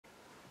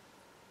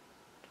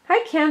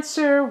Hi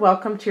Cancer,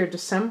 welcome to your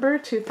December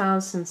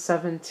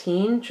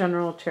 2017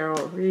 General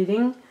Tarot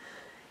reading.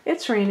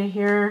 It's Raina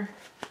here,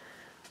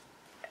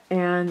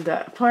 and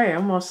boy, I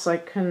almost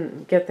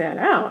couldn't get that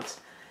out.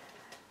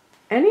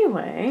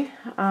 Anyway,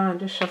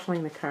 just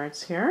shuffling the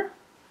cards here.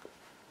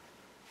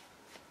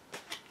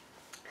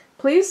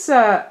 Please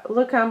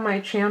look on my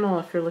channel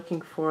if you're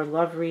looking for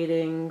love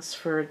readings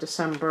for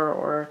December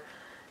or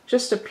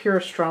just a pure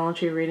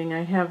astrology reading.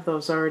 I have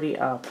those already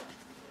up.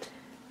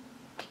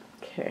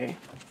 Okay.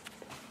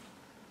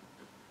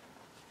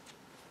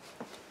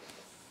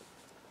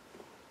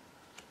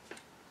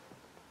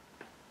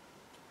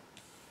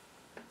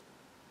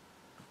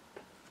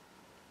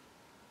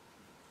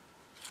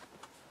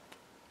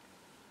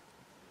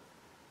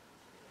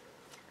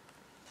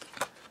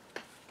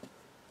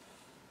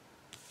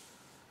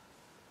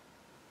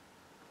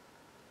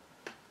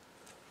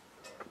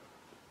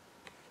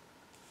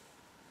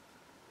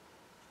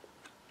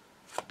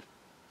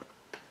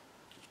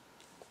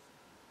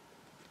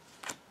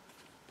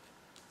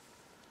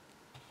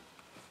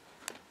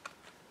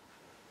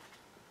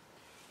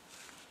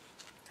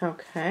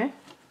 Okay.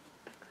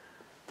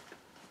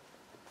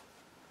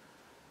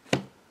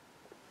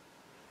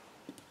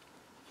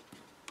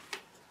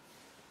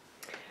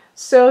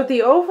 So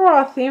the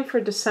overall theme for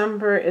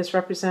December is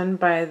represented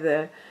by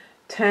the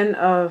Ten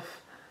of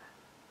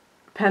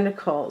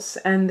Pentacles.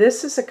 And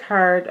this is a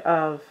card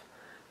of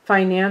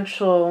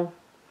financial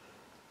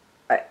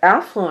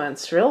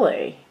affluence,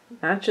 really.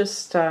 Not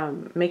just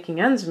making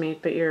ends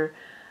meet, but you're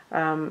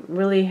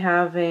really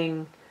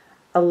having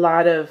a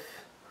lot of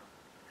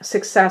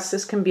success.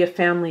 This can be a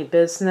family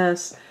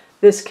business.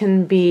 This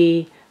can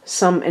be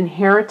some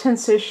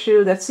inheritance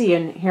issue. That's the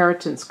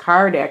inheritance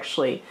card,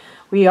 actually.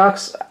 We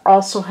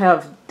also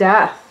have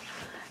death,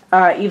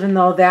 even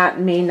though that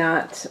may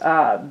not,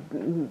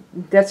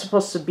 that's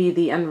supposed to be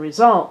the end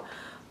result.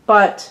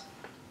 But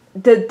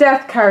the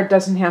death card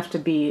doesn't have to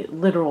be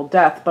literal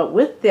death. But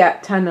with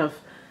that Ten of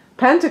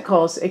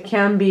Pentacles, it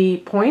can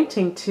be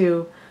pointing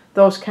to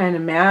those kind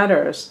of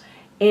matters.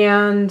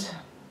 And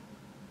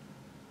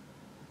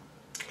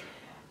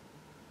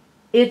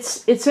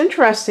it's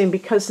interesting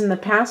because in the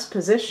past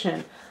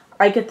position,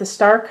 I get the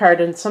Star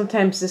card, and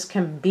sometimes this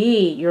can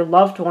be your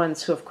loved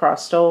ones who have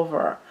crossed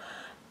over.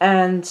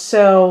 And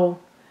so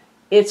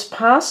it's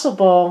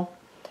possible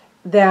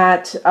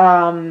that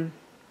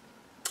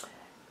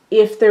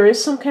if there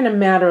is some kind of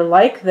matter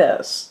like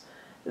this,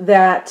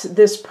 that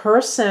this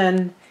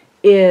person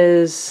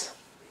is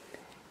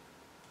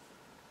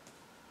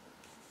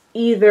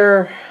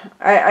either,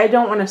 I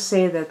don't want to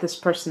say that this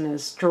person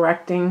is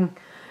directing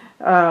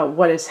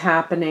what is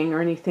happening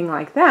or anything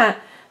like that,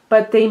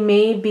 but they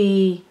may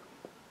be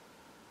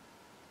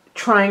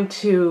trying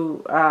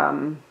to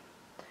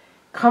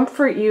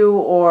comfort you,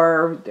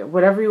 or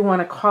whatever you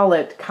want to call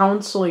it,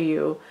 counsel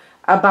you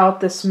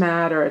about this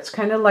matter. It's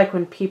kind of like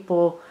when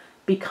people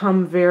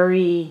become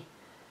very,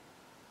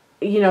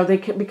 they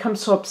can become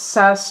so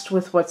obsessed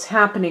with what's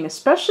happening,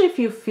 especially if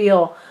you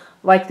feel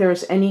like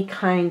there's any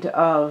kind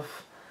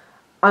of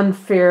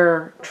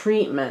unfair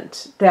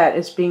treatment that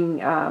is being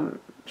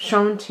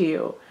shown to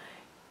you.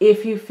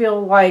 If you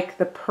feel like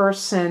the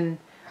person,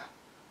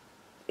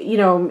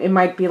 it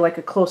might be like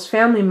a close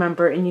family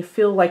member, and you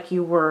feel like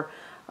you were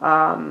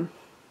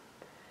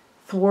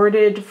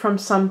thwarted from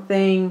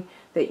something,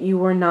 that you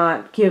were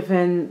not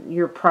given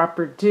your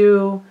proper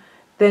due,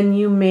 then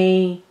you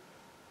may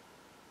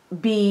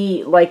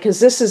be like, because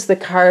this is the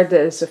card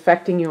that is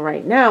affecting you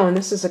right now, and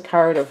this is a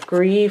card of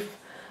grief,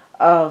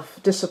 of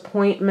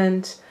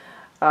disappointment.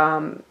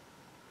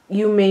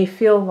 You may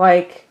feel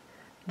like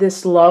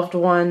this loved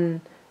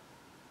one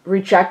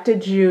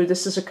rejected you.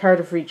 This is a card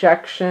of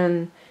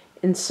rejection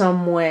in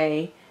some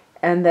way,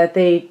 and that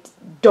they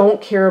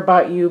don't care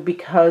about you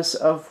because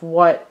of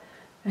what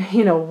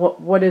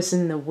is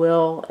in the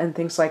will and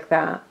things like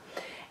that.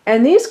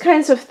 And these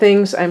kinds of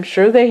things, I'm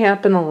sure they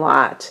happen a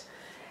lot.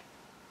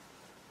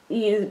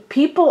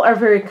 People are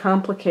very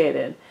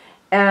complicated,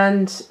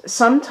 and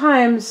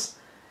sometimes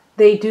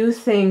they do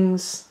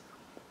things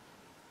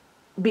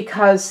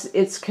because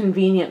it's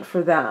convenient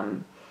for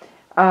them.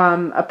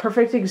 A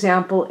perfect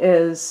example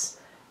is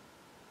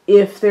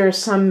if there's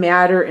some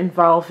matter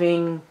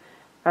involving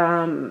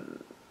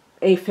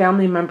a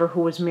family member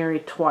who was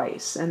married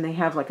twice, and they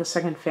have like a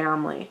second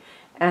family,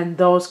 and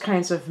those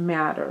kinds of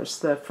matters,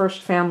 the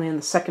first family and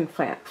the second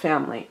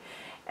family.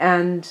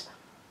 And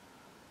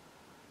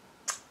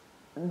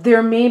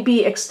there may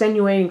be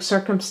extenuating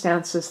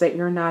circumstances that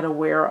you're not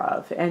aware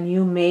of, and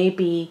you may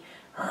be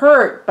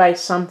hurt by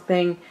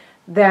something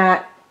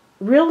that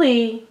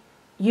really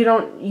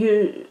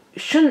you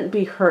shouldn't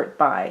be hurt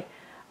by.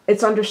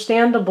 It's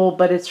understandable,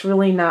 but it's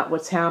really not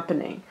what's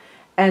happening.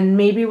 And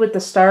maybe with the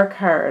Star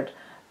card,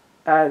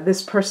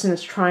 this person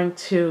is trying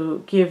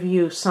to give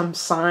you some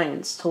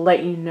signs to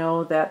let you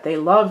know that they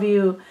love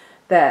you,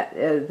 that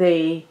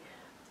they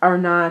are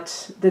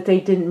not, that they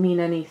didn't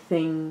mean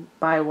anything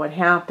by what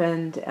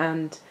happened,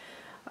 and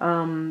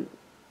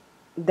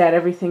that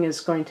everything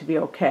is going to be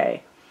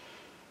okay.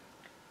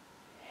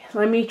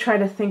 let me try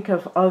to think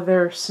of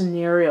other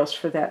scenarios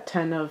for that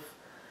Ten of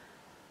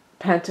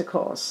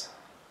Pentacles.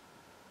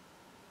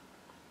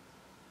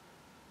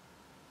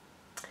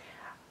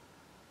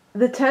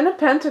 The Ten of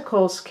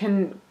Pentacles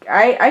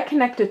I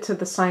connect it to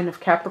the sign of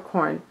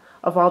Capricorn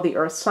of all the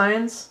earth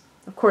signs.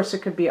 Of course, it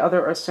could be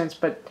other earth signs,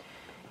 but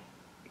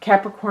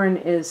Capricorn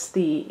is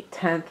the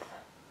 10th,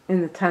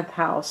 in the 10th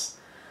house.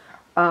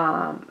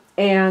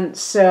 And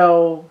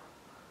so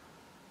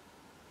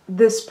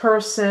this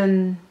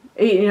person,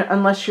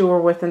 unless you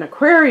were with an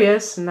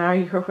Aquarius, and now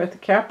you're with a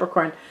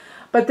Capricorn,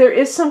 but there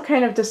is some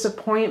kind of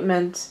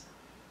disappointment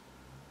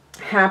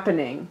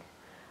happening.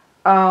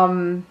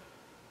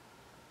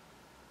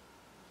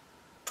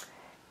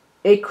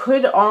 It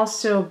could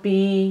also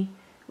be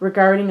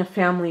regarding a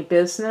family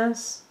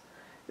business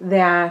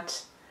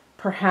that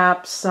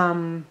perhaps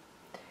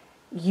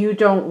you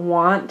don't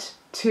want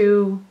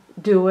to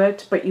do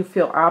it, but you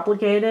feel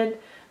obligated.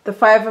 The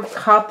Five of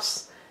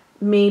Cups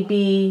may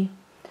be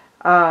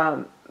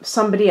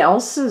somebody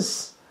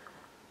else's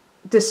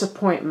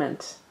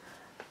disappointment.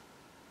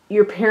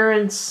 Your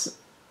parents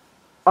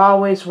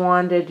always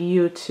wanted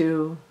you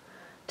to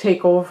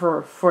take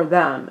over for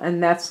them,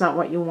 and that's not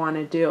what you want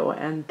to do,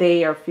 and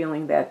they are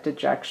feeling that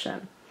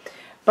dejection.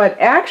 But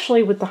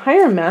actually, with the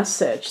higher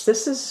message,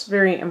 this is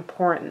very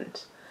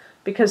important,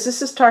 because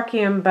this is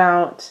talking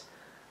about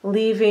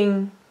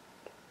leaving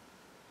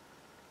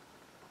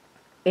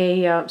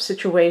a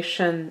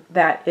situation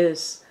that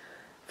is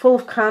full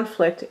of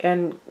conflict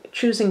and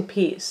choosing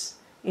peace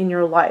in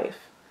your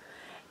life.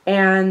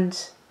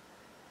 And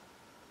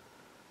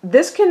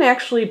this can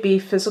actually be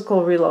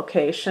physical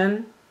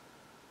relocation.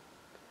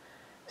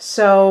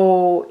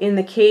 So in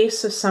the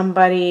case of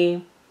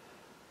somebody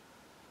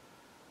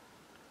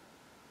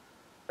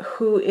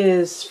who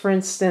is, for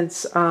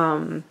instance,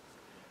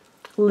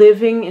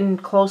 living in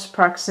close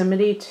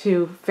proximity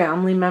to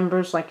family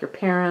members like your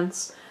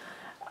parents,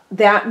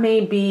 that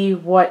may be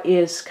what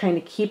is kind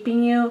of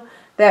keeping you.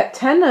 That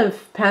Ten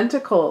of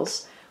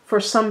Pentacles, for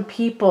some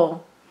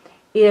people,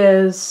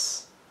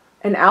 is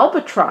an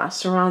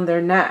albatross around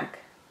their neck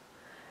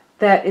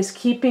that is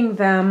keeping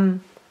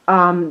them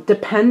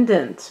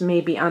dependent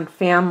maybe on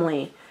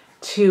family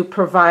to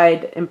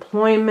provide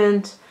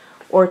employment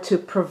or to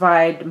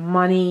provide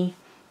money.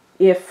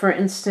 If, for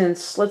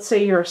instance, let's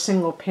say you're a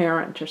single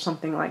parent or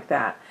something like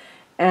that,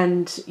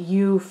 and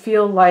you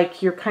feel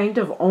like you're kind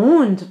of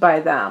owned by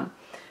them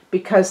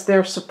because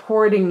they're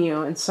supporting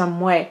you in some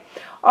way.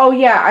 Oh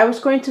yeah, I was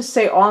going to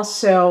say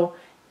also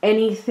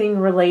anything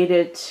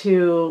related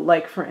to,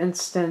 like, for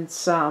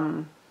instance,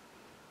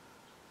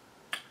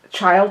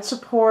 child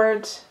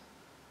support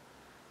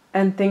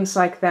and things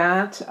like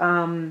that.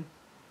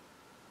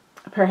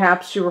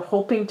 Perhaps you were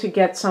hoping to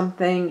get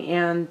something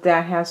and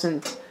that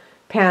hasn't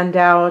panned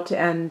out.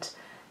 And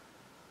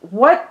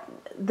what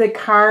the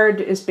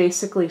card is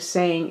basically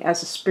saying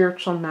as a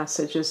spiritual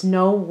message is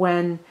know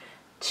when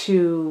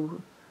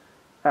to,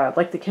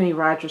 like the Kenny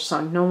Rogers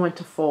song, know when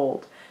to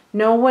fold.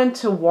 Know when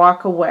to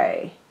walk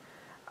away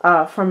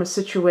from a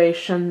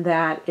situation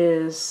that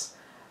is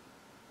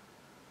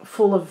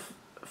full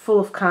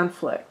of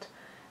conflict,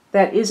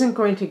 that isn't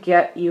going to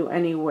get you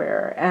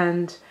anywhere.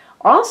 And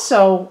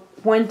also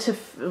when to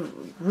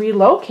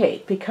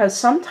relocate, because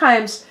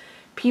sometimes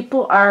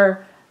people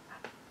are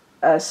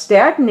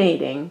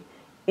stagnating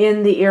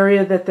in the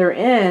area that they're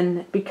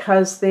in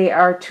because they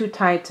are too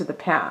tied to the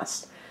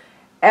past.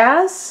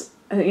 As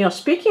you know,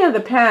 speaking of the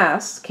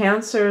past,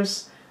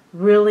 Cancers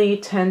really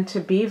tend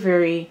to be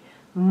very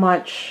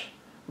much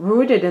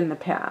rooted in the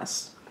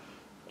past.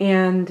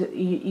 And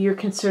you're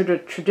considered a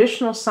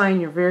traditional sign.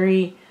 You're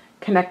very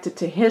connected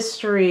to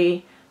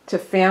history, to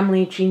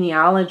family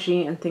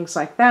genealogy and things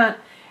like that.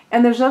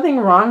 And there's nothing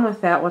wrong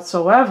with that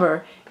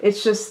whatsoever.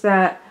 It's just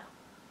that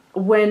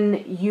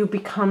when you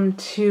become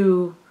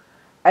too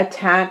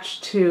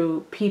attached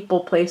to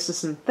people,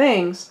 places, and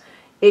things,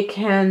 it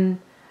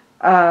can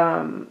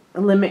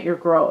limit your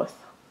growth.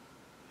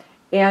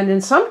 And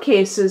in some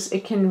cases,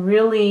 it can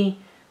really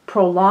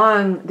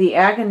prolong the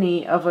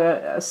agony of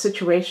a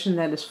situation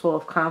that is full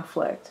of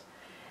conflict.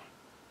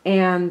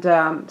 And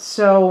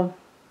so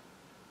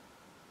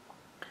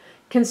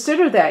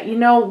consider that. You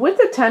know, with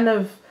the Ten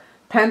of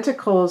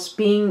Pentacles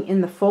being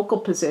in the focal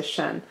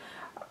position,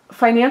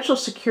 financial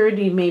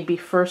security may be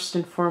first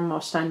and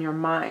foremost on your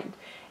mind.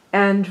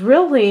 And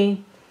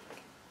really,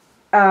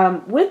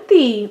 with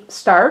the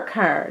Star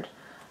card,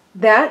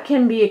 that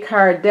can be a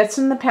card that's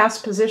in the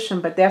past position,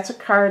 but that's a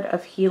card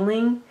of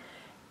healing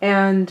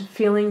and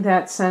feeling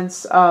that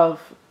sense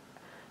of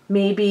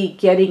maybe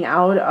getting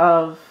out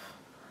of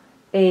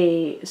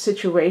a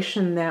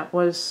situation that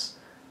was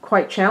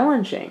quite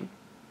challenging.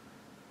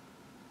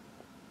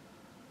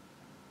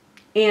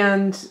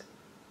 And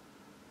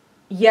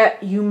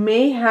yet you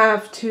may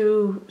have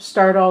to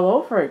start all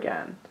over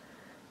again.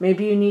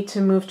 Maybe you need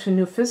to move to a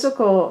new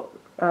physical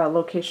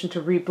location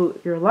to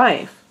reboot your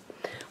life.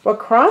 What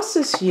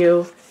crosses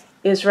you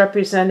is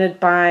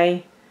represented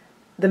by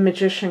the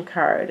Magician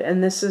card,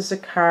 and this is a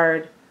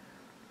card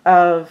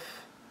of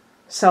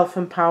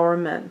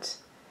self-empowerment.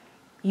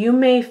 you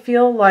may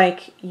feel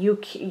like you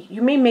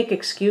may make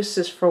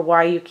excuses for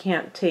why you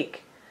can't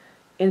take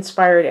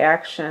inspired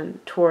action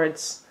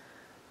towards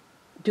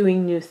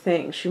doing new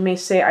things. You may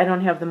say, I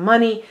don't have the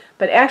money,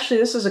 but actually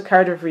this is a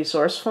card of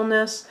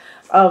resourcefulness,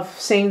 of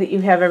saying that you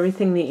have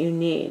everything that you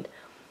need.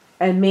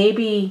 And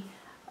maybe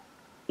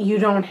you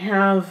don't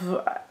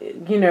have,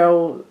 you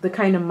know, the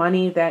kind of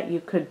money that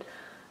you could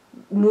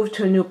move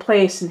to a new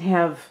place and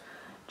have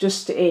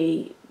just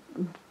a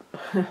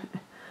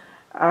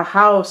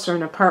house or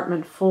an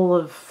apartment full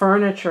of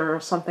furniture or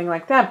something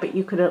like that, but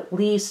you could at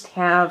least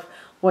have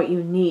what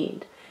you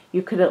need.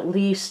 You could at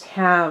least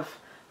have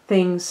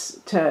things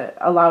to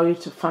allow you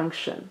to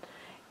function,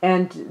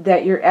 and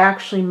that you're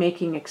actually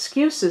making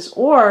excuses,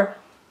 or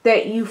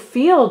that you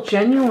feel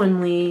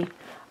genuinely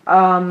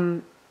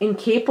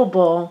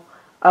incapable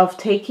of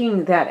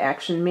taking that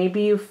action.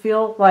 Maybe you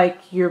feel like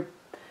you're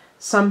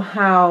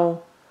somehow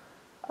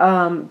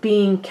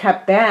being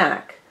kept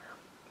back.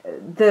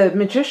 The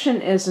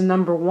Magician is a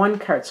 #1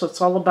 card, so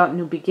it's all about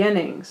new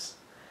beginnings.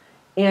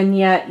 And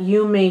yet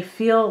you may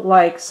feel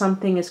like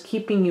something is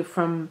keeping you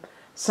from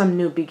some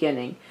new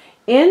beginning.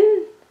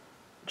 In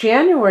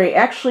January,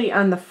 actually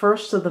on the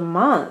 1st of the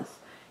month,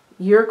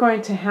 you're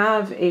going to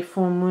have a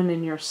full moon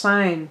in your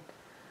sign,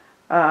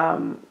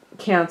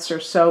 Cancer.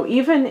 So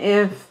even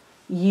if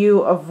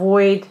you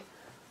avoid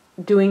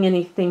doing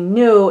anything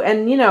new,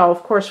 and you know,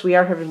 of course, we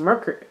are having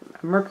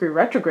Mercury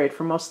retrograde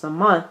for most of the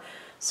month,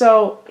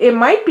 so it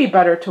might be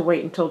better to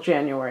wait until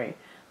January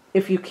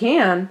if you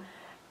can.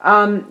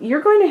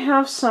 You're going to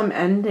have some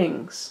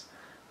endings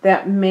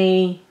that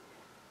may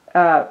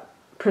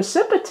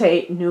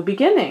precipitate new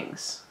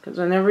beginnings, because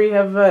whenever you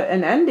have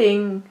an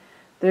ending,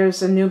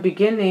 there's a new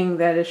beginning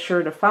that is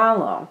sure to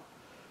follow.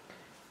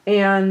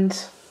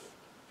 And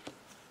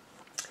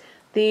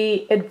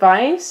the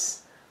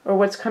advice, or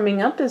what's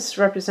coming up, is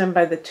represented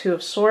by the 2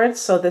 of Swords.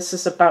 So this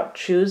is about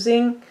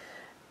choosing,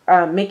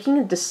 making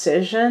a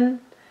decision.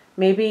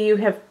 Maybe you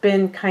have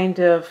been kind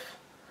of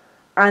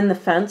on the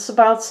fence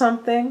about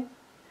something.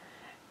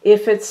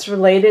 If it's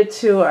related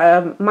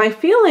to, my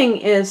feeling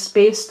is,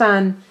 based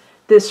on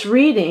this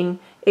reading,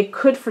 it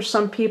could for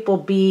some people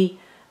be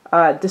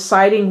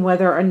deciding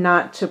whether or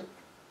not to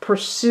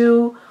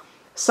pursue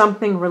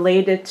something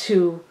related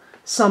to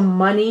some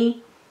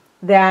money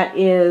that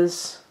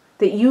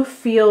you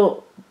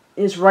feel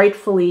is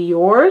rightfully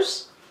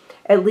yours,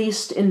 at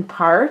least in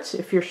part,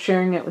 if you're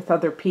sharing it with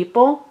other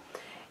people.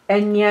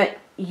 And yet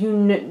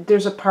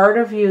there's a part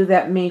of you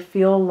that may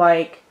feel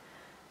like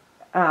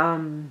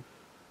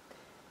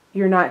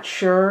you're not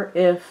sure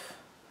if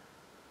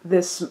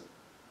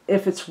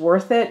it's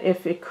worth it,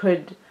 if it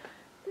could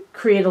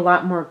create a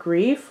lot more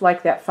grief,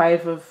 like that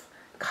 5 of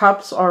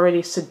Cups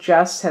already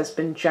suggests has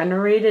been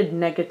generated,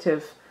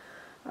 negative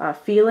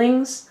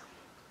feelings.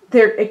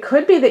 It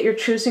could be that you're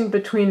choosing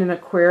between an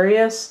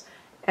Aquarius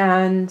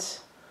and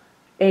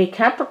a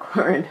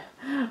Capricorn,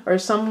 or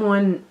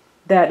someone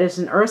that is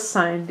an earth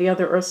sign. The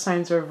other earth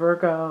signs are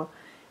Virgo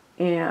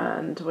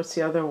and what's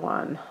the other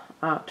one?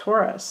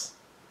 Taurus.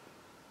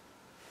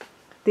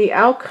 The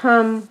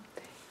outcome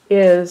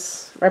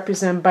is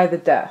represented by the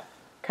Death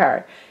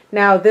card.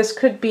 Now, this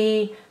could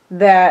be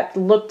that,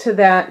 look to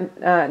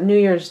that New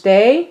Year's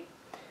Day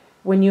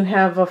when you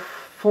have a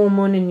full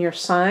moon in your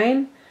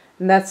sign,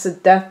 and that's a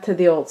death to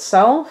the old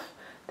self.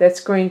 That's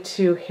going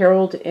to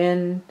herald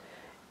in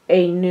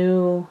a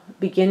new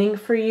beginning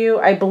for you.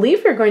 I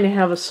believe you're going to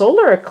have a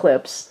solar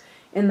eclipse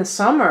in the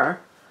summer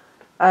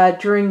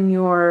during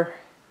your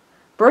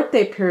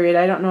birthday period.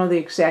 I don't know the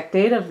exact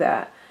date of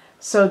that.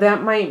 So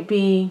that might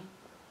be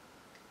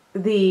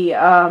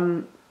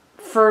the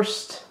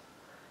first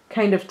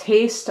kind of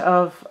taste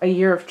of a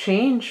year of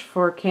change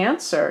for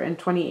Cancer in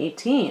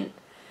 2018.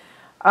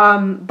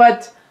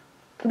 But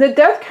the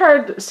Death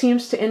card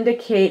seems to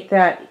indicate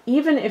that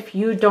even if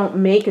you don't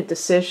make a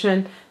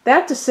decision,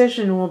 that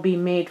decision will be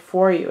made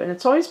for you. And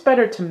it's always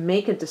better to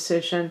make a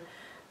decision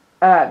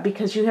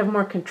because you have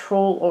more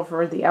control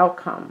over the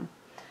outcome.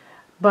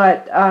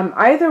 But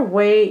either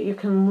way, you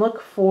can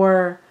look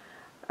for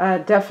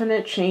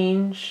definite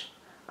change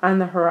on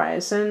the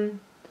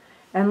horizon.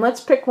 And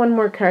let's pick one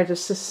more card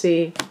just to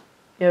see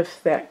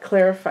if that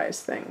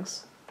clarifies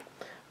things.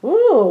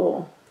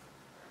 Ooh.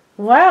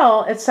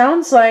 Well, it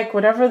sounds like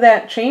whatever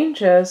that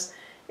change is,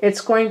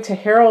 it's going to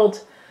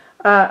herald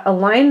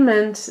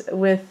alignment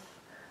with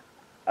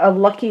a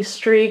lucky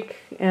streak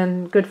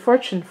and good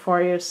fortune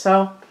for you.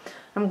 So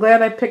I'm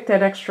glad I picked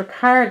that extra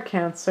card,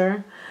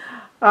 Cancer.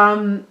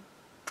 I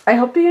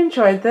hope you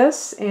enjoyed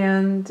this,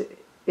 and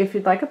if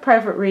you'd like a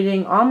private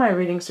reading, all my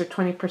readings are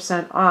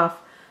 20%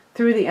 off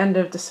through the end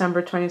of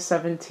December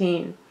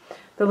 2017.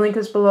 The link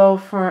is below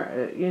for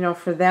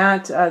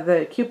that.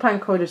 The coupon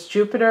code is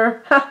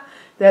Jupiter,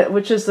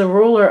 which is the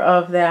ruler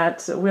of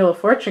that Wheel of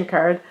Fortune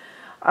card.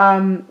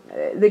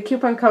 The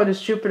coupon code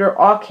is Jupiter,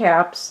 all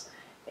caps,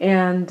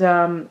 and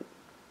the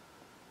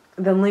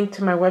link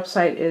to my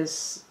website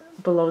is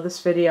below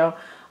this video.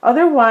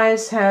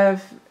 Otherwise,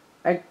 have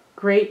a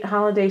great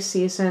holiday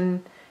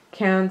season,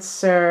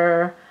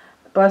 Cancer.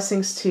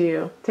 Blessings to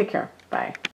you. Take care. Bye.